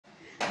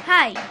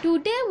Hi,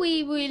 today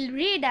we will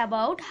read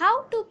about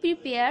how to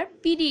prepare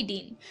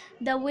pyridine.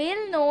 The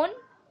well-known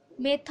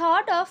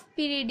method of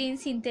pyridine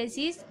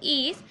synthesis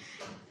is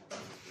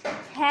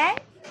Hantzsch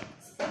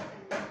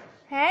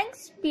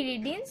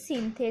pyridine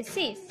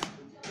synthesis.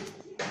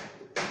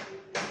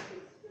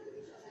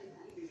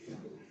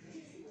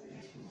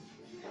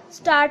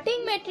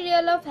 Starting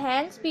material of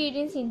Hantzsch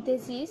pyridine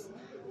synthesis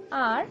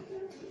are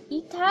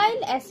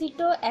ethyl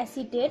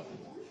acetoacetate,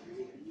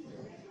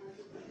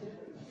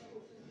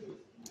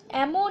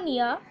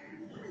 ammonia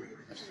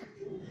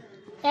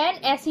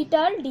and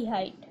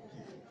acetaldehyde.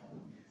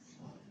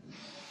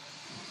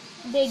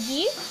 They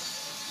give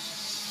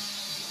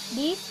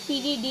this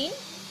pyridine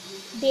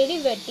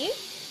derivative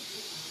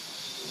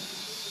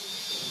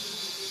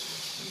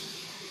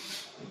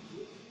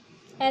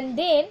and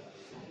then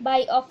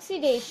by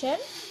oxidation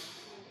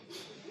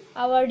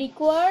our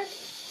required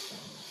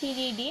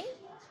pyridine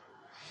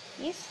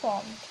is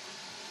formed.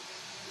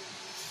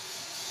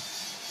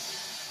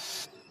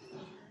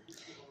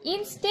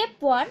 In step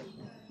 1,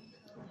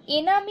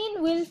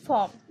 enamine will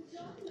form.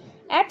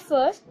 At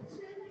first,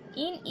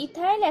 in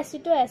ethyl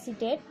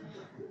acetoacetate,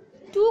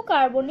 2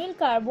 carbonyl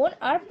carbon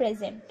are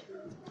present.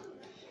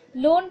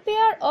 Lone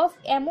pair of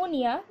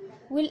ammonia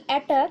will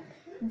attack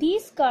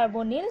this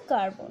carbonyl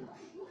carbon.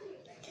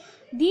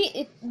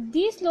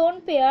 This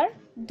lone pair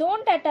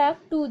don't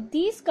attack to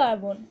this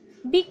carbon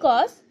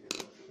because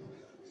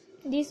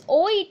this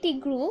OET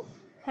group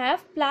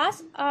have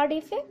plus R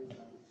effect,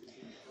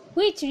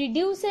 which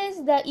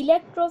reduces the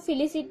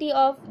electrophilicity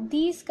of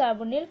this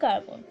carbonyl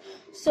carbon.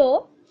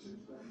 So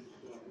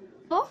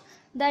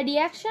the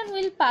reaction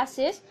will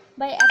passes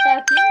by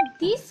attacking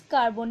this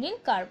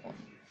carbonyl carbon.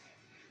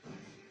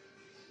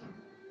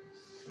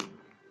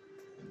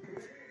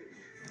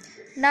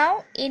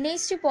 Now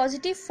NH2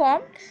 positive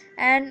formed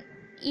and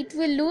it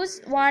will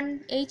lose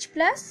one H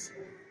plus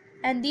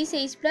and this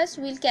H plus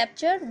will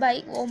capture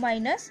by O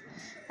minus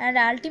and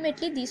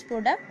ultimately this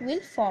product will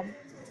form.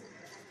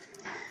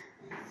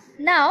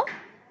 Now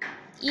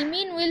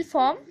imine will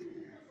form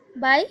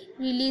by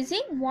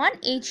releasing one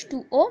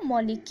H2O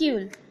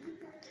molecule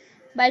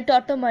by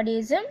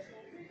tautomerism.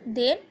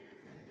 Then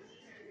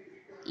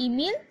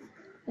imine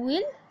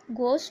will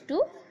goes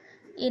to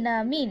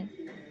enamine.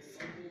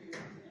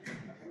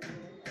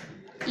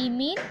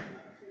 Imine,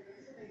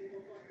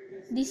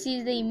 this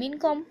is the imine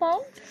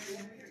compound.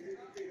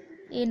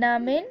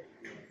 Enamine,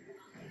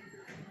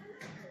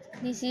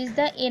 this is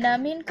the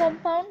enamine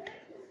compound.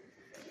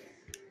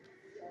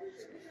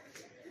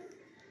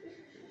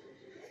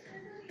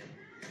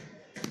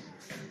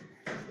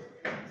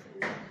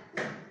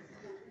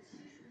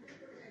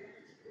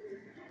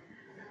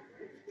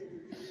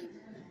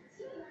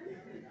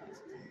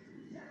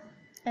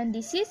 And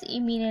this is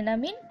imine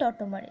enamine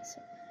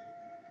tautomerism.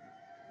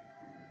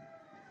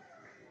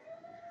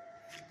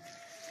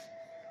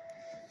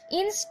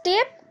 In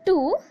step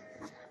 2,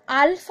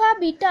 alpha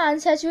beta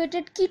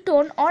unsaturated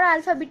ketone or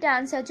alpha beta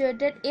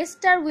unsaturated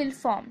ester will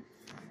form.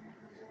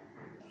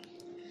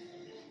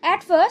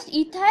 At first,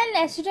 ethyl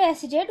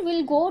acetoacetate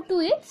will go to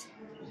its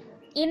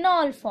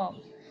enol form.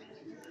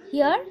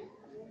 Here,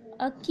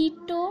 a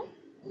ketone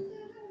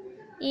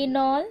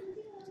enol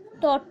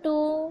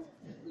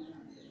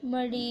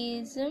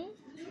tautomerism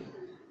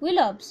will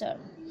observe.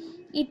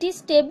 It is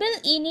stable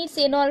in its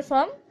enol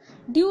form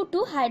due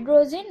to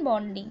hydrogen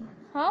bonding.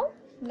 How?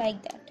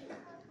 Like that.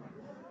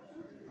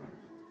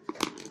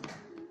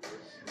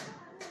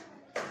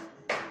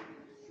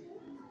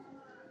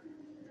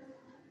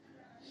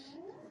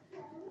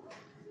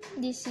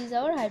 This is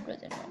our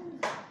hydrogen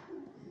bond.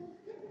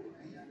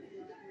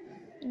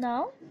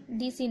 Now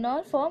this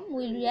enol form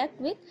will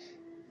react with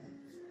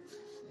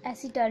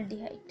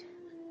acetaldehyde.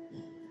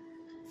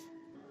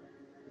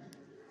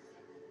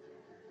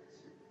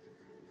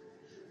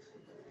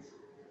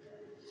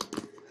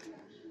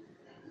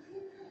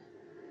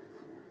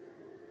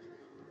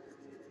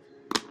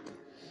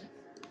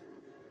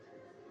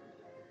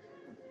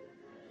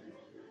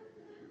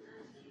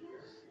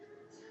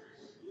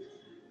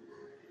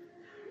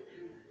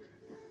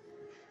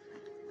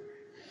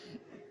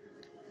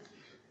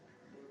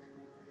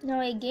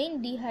 Now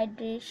again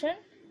dehydration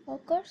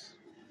occurs.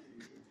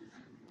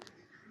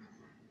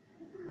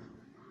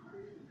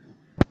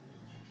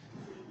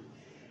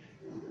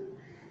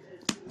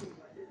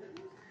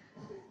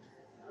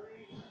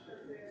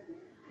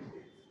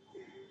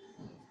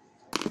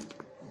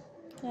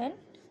 And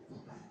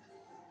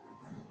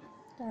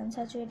the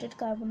unsaturated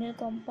carbonyl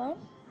compound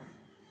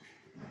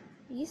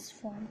is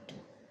formed.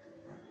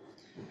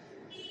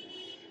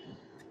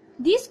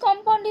 This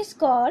compound is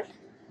called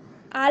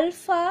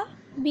alpha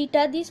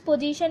beta. This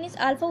position is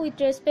alpha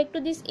with respect to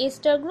this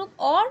ester group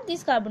or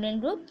this carbonyl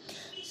group.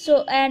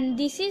 So and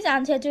this is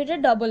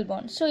unsaturated double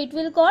bond. So it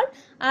will call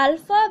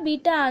alpha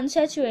beta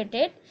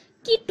unsaturated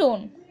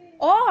ketone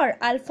or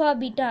alpha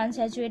beta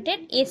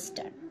unsaturated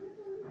ester.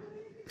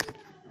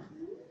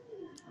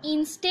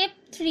 In step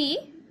 3,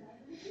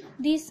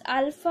 this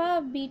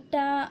alpha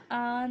beta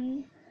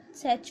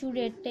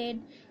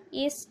unsaturated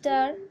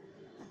ester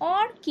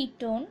or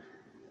ketone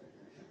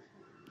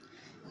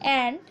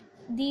and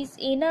this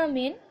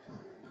enamine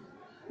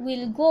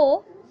will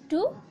go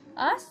to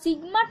a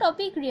sigma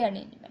topic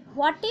rearrangement.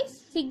 What is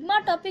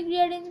sigma topic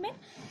rearrangement?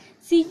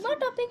 Sigma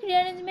topic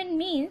rearrangement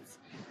means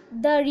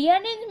the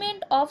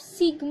rearrangement of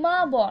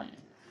sigma bond.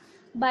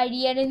 By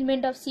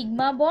rearrangement of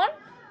sigma bond,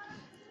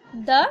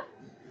 the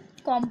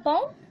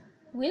compound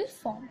will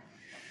form.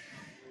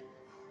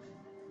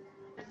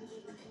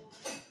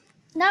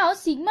 Now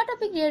sigma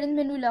topic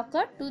rearrangement will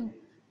occur to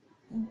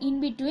in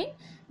between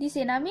this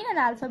enamine and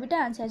alpha beta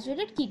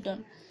unsaturated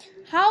ketone.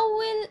 How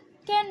we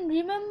can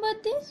remember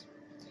this?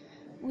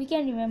 We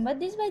can remember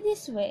this by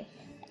this way.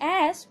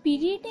 As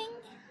pyridine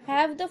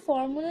have the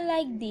formula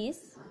like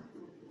this,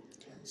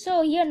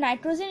 so here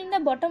nitrogen in the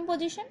bottom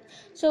position,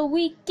 so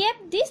we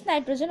kept this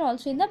nitrogen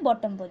also in the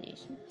bottom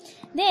position.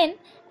 Then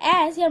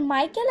as here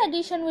Michael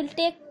addition will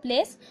take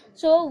place,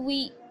 so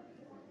we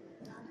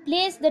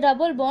place the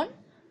double bond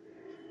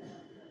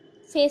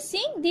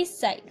facing this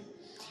side,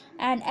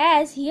 and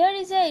as here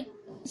is a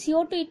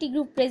CO2 ET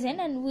group present,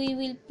 and we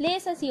will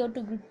place a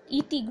CO2 group,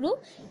 ET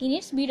group in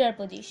its mirror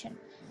position,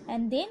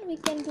 and then we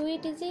can do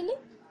it easily.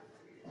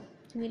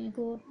 We'll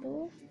go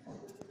to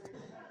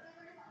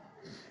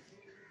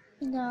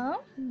now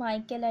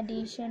Michael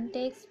addition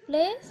takes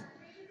place,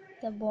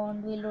 the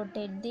bond will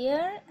rotate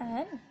there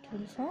and it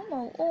will form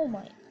oh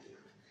my,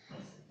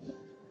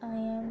 I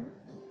am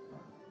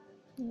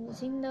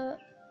using the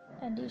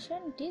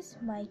addition, it is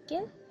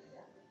Michael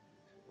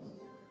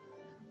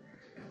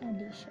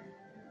addition.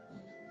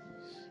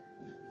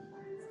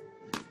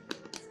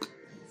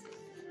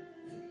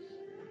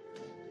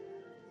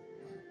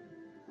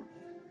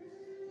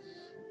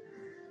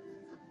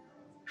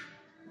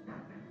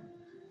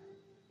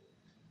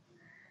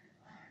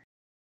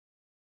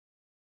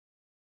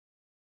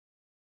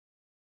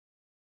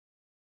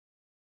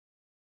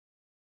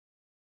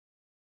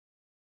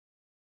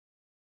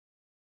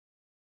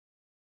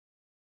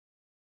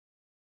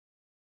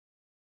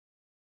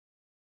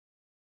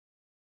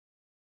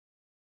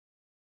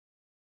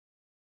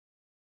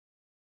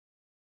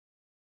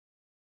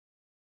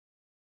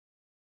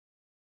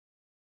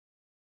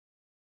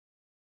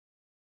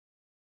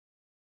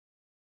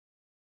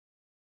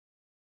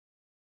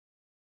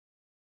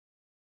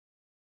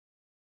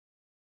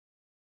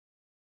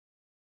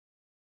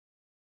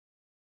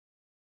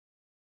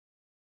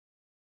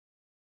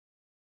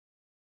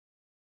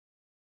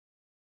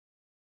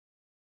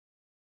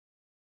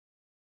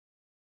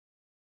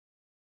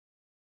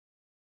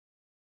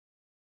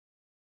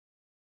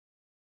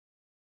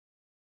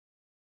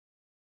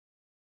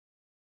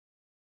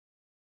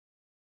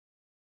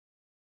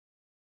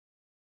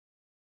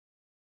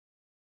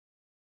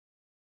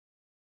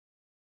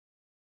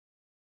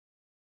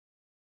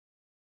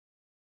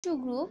 To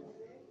group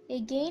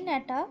again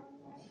attach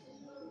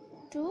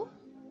to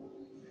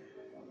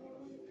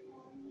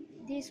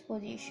this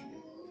position,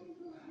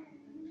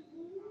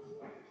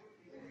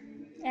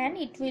 and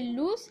it will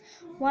lose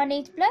one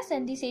H plus,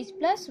 and this H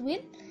plus will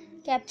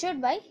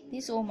captured by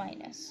this O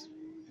minus.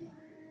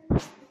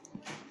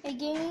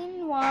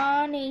 Again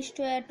one H2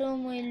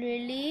 atom will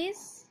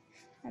release,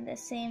 and the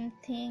same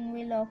thing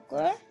will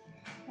occur,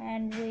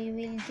 and we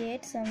will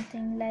get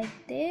something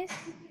like this,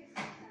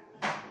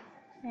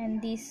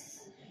 and this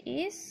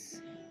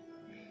is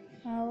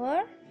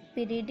our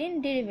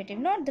pyridine derivative,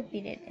 not the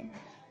pyridine.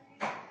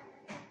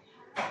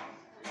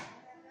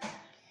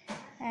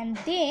 And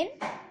then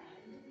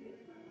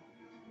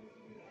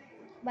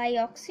by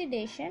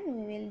oxidation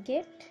we will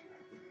get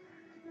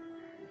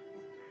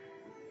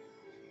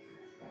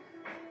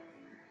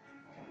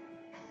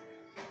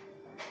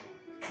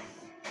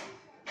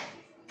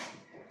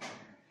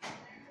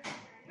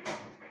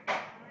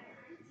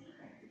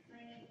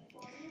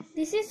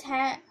this is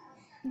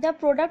the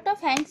product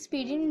of Hantzsch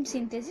pyridine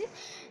synthesis.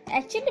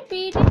 Actually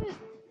pyridine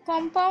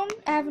compound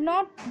have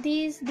not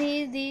these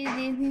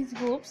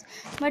groups,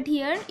 but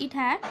here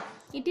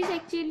it is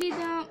actually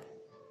the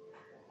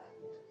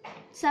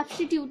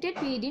substituted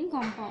pyridine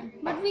compound,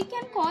 but we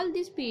can call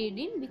this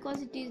pyridine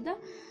because it is the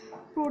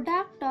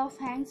product of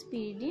Hantzsch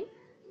pyridine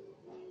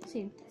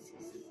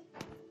synthesis.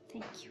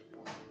 Thank you.